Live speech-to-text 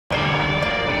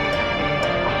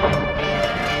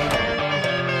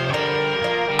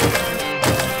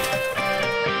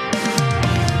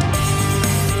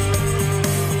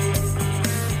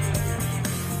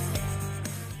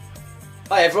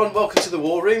everyone, welcome to the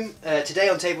War Room. Today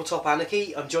on Tabletop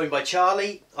Anarchy, I'm joined by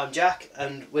Charlie, I'm Jack,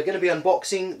 and we're going to be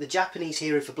unboxing the Japanese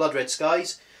hero for Blood Red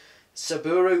Skies,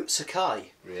 Saburo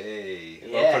Sakai. Yay,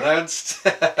 Yeah. well pronounced.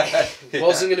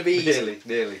 Wasn't going to be easy.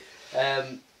 Nearly.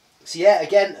 So yeah,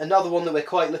 again, another one that we're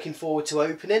quite looking forward to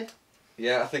opening.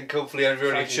 Yeah, I think hopefully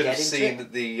everybody should have seen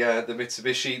the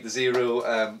Mitsubishi, the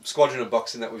Zero Squadron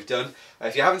unboxing that we've done.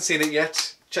 If you haven't seen it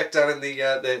yet, check down in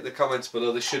the comments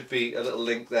below. There should be a little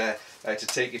link there to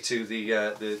take you to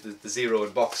the Zero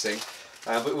unboxing.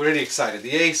 But we're really excited.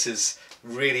 The aces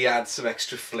really add some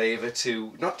extra flavour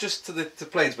to not just to the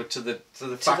planes, but to the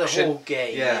faction. The whole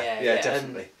game. Yeah,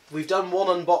 definitely. And we've done one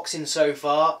unboxing so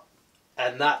far,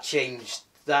 and that changed.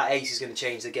 That ace is going to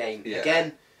change the game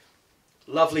again.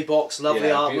 Lovely box, lovely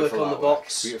artwork on the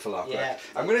box. Beautiful artwork. Yeah,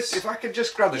 I'm gonna, if I can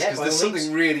just grab this, because there's something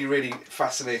something really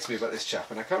fascinates me about this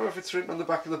chap, and I can't remember if it's written on the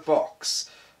back of the box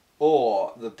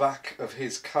or the back of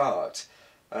his card.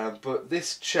 But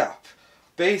this chap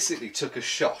basically took a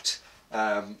shot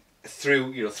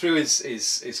through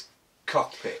his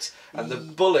cockpit, and the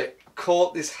bullet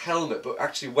caught this helmet, but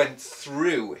actually went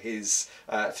through his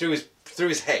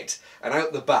head and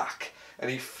out the back. And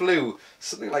he flew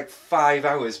something like 5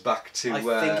 hours back to. I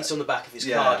think it's on the back of his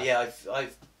card. Yeah,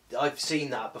 I've seen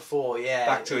that before. Yeah,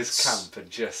 back to his camp and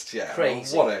just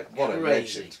crazy. What a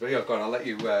legend! But yeah, go on. I'll let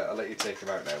you take him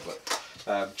out now.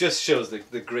 But just shows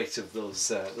the grit of those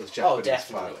Japanese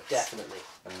pilots. Definitely.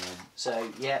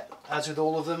 So yeah, as with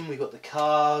all of them, we've got the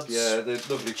cards. Yeah, the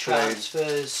lovely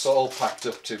transfers. All packed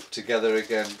up together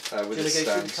again with the stands. Do you want to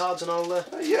go through the cards and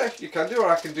I'll? Yeah, you can do,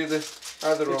 or I can do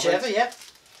either. Whichever, yeah.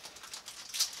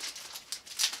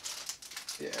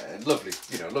 Yeah, and lovely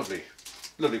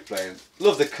playing.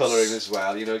 Love the colouring as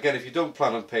well. You know, again, if you don't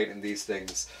plan on painting these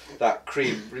things, that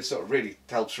cream sort of really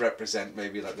helps represent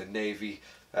maybe like the navy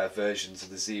versions of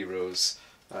the Zeros.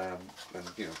 And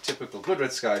you know, typical Blood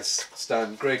Red Skies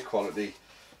stand, great quality.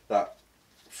 That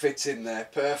fits in there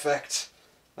perfect.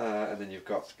 And then you've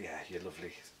got your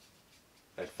lovely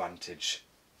Advantage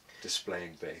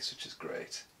displaying base, which is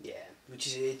great. Yeah,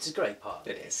 it's a great part.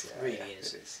 It is. Yeah, really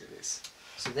is. It is.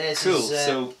 So there's cool. His,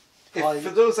 so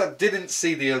for those that didn't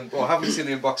see or haven't seen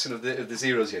the unboxing of the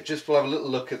Zeros yet, just we'll have a little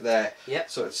look at their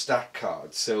sort of stat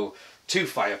cards. So 2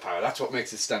 firepower, that's what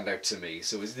makes it stand out to me.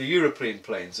 So the European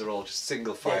planes are all just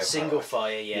single firepower. Yeah, single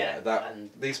fire, and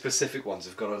these specific ones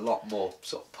have got a lot more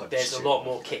sort of punch. There's a lot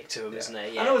more kick to them, isn't there?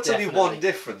 Yeah, I know it's only one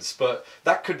difference, but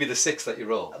that could be the 6 that you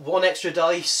roll. 1 extra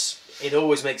dice. It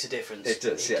always makes a difference. It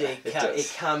does,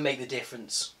 It can make the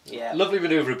difference. Yeah. Lovely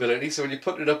manoeuvrability. So when you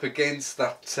put it up against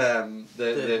that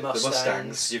the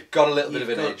Mustangs, you've got a little bit of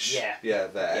an edge. Yeah,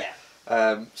 there.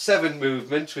 Yeah. 7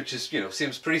 movement, which is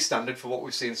seems pretty standard for what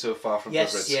we've seen so far from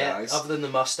Blood Red Skies. Other than the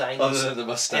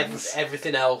Mustangs.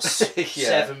 Everything else.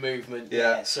 7 movement.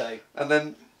 Yeah. So. And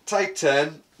then tight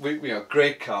turn.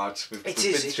 Great card. We've been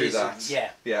through that.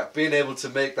 Yeah. Being able to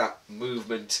make that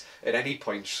movement at any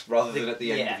point rather than at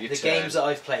the end of your turn. The games that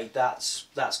I've played, that's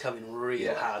coming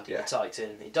real handy. The tight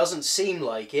turn. It doesn't seem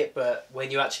like it, but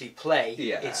when you actually play,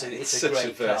 it's a such great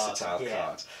a versatile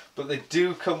card. But they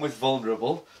do come with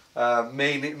vulnerable,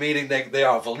 meaning they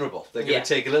are vulnerable. They're going to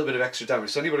take a little bit of extra damage.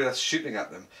 So anybody that's shooting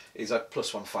at them is at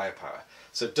 +1 firepower.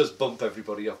 So it does bump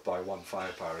everybody up by 1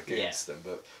 firepower against them,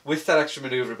 but with that extra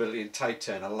manoeuvrability and tight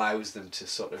turn allows them to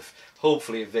sort of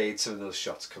hopefully evade some of those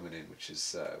shots coming in, which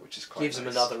is quite gives them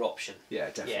another option. Yeah,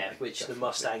 definitely. Yeah, which the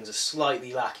Mustangs are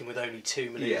slightly lacking with only 2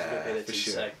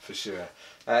 manoeuvrability. Yeah, for sure.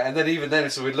 And then even then,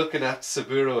 so we're looking at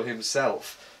Saburo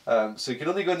himself. So you can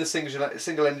only go in the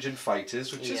single engine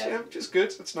fighters, which is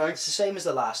good. That's nice. It's the same as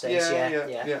the last ace.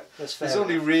 Yeah. That's fair. There's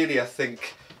only really, I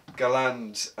think,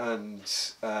 Galland and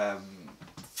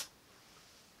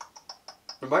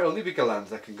it might only be Galland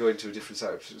that can go into a different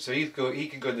setup. So he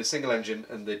can go in the single engine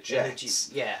and the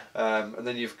jets. And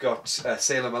then you've got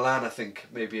Sailor Milan, I think,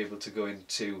 may be able to go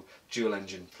into dual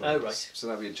engine planes. Oh, right. So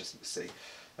that'll be interesting to see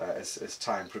as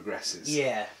time progresses.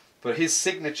 Yeah. But his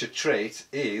signature trait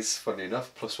is, funny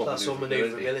enough, +1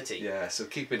 manoeuvrability. Yeah, so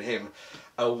keeping him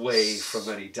away from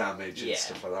any damage and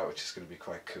stuff like that, which is going to be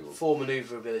quite cool. 4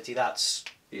 manoeuvrability, that's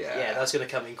going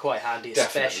to come in quite handy,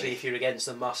 especially if you're against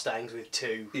the Mustangs with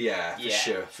 2. Yeah,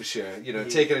 for sure.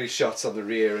 Taking any shots on the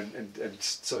rear and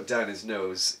sort of down his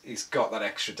nose, he's got that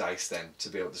extra dice then to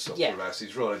be able to sort of pull out. So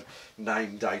he's rolling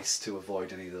 9 dice to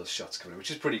avoid any of those shots coming in,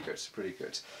 which is pretty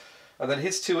good. And then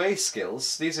his 2 ace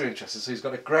skills, these are interesting. So he's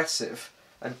got aggressive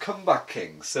and comeback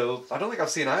king. So I don't think I've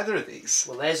seen either of these.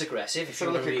 Well, there's aggressive. If you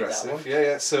want to read that one.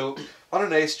 Yeah. So on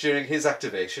an ace during his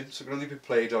activation, so it can only be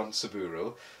played on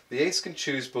Saburo. The ace can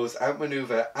choose both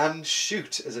outmaneuver and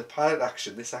shoot as a pilot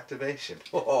action this activation.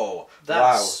 Oh,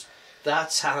 that's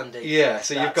That's handy. Yeah,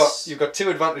 so you've got two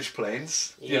advantage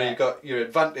planes. You know, you've got your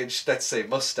advantage, let's say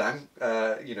Mustang,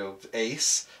 you know,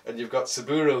 ace, and you've got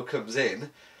Saburo comes in.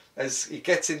 As he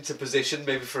gets into position,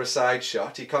 maybe for a side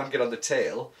shot, he can't get on the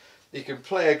tail. You can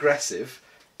play aggressive,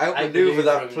 outmaneuver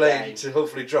that plane to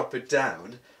hopefully drop it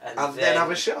down, and then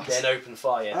have a shot. Then open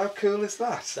fire. How cool is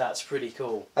that? That's pretty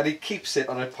cool. And he keeps it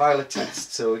on a pilot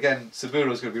test. So again,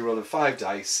 Saburo's going to be rolling 5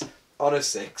 dice. On a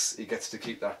 6, he gets to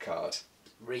keep that card.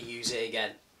 Reuse it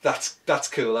again. That's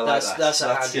cool. I like that. That's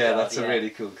a handy card, that's a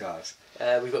really cool card.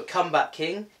 We've got Comeback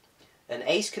King. An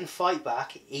ace can fight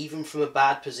back even from a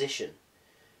bad position.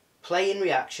 Play in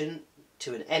reaction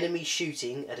to an enemy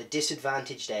shooting at a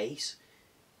disadvantaged ace.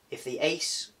 If the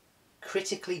ace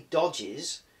critically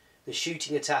dodges the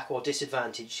shooting attack or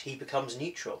disadvantage, he becomes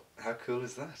neutral. How cool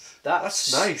is that?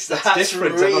 That's nice. That's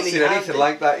different. Really I've not seen anything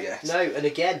like that yet. No, and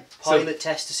again, pilot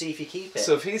test to see if you keep it.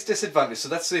 So if he's disadvantaged, so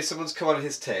let's say someone's come on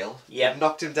his tail,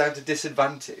 knocked him down to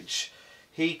disadvantage,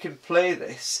 he can play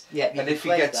this, and if he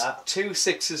gets 2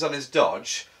 6s on his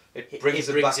dodge, it brings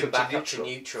him back up to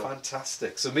neutral.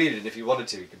 Fantastic. So meaning if you wanted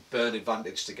to, you can burn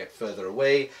advantage to get further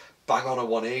away, bang on a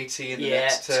 180 in the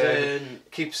next turn.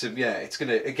 Keeps him, it's going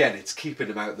to, again, it's keeping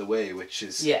him out of the way, which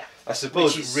is, I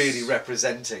suppose, really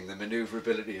representing the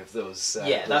manoeuvrability of those.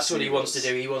 That's what he wants to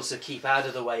do. He wants to keep out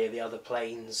of the way of the other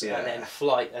planes and then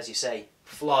fly, as you say,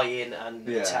 fly in and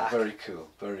attack. Very cool,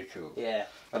 very cool. Yeah.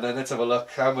 And then let's have a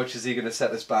look. How much is he going to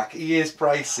set us back? He is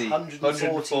pricey.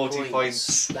 140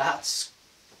 points.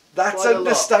 That's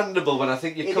understandable when I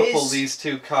think you couple these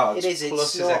two cards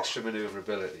plus his extra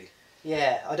manoeuvrability.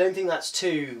 Yeah, I don't think that's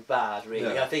too bad,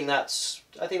 really. I think that's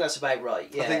about right.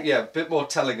 Yeah. I think a bit more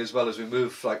telling as well as we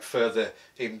move like further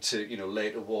into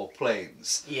later war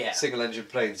planes. Yeah. Single engine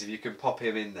planes. If you can pop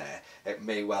him in there, it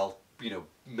may well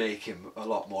make him a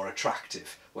lot more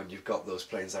attractive when you've got those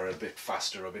planes that are a bit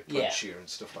faster, a bit punchier and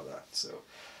stuff like that. So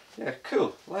yeah,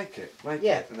 cool. Like it.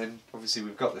 And then obviously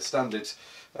we've got the standard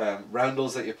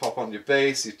roundels that you pop on your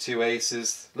base, your 2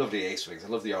 aces, lovely ace wings. I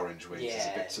love the orange wings. There's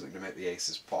a bit something to make the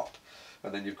aces pop.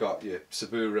 And then you've got your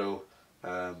Saburo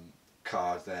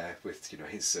card there with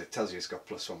his tells you he's got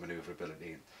 +1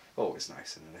 manoeuvrability. And always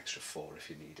nice, and an extra 4 if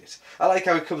you need it. I like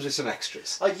how it comes with some extras.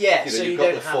 So you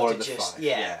don't have to just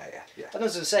Yeah. And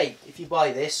as I say, if you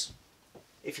buy this,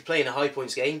 if you're playing a high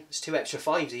points game, it's 2 extra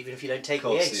 5s even if you don't take the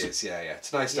ace. Of course it is,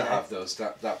 It's nice to have those,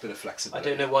 that bit of flexibility. I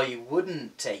don't know why you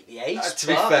wouldn't take the ace. To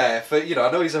be fair,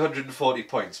 I know he's 140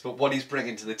 points, but what he's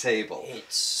bringing to the table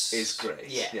is great.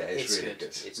 It's really good.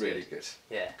 It's really good.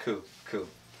 Yeah. Cool.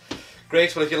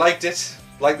 Great, well if you liked it,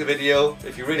 like the video.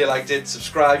 If you really liked it,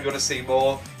 subscribe if you want to see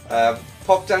more.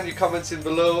 Pop down your comments in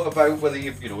below about whether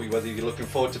whether you're looking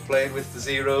forward to playing with the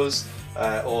Zeros,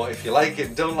 or if you like it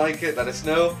and don't like it, let us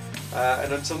know.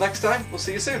 And until next time, we'll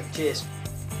see you soon. Cheers.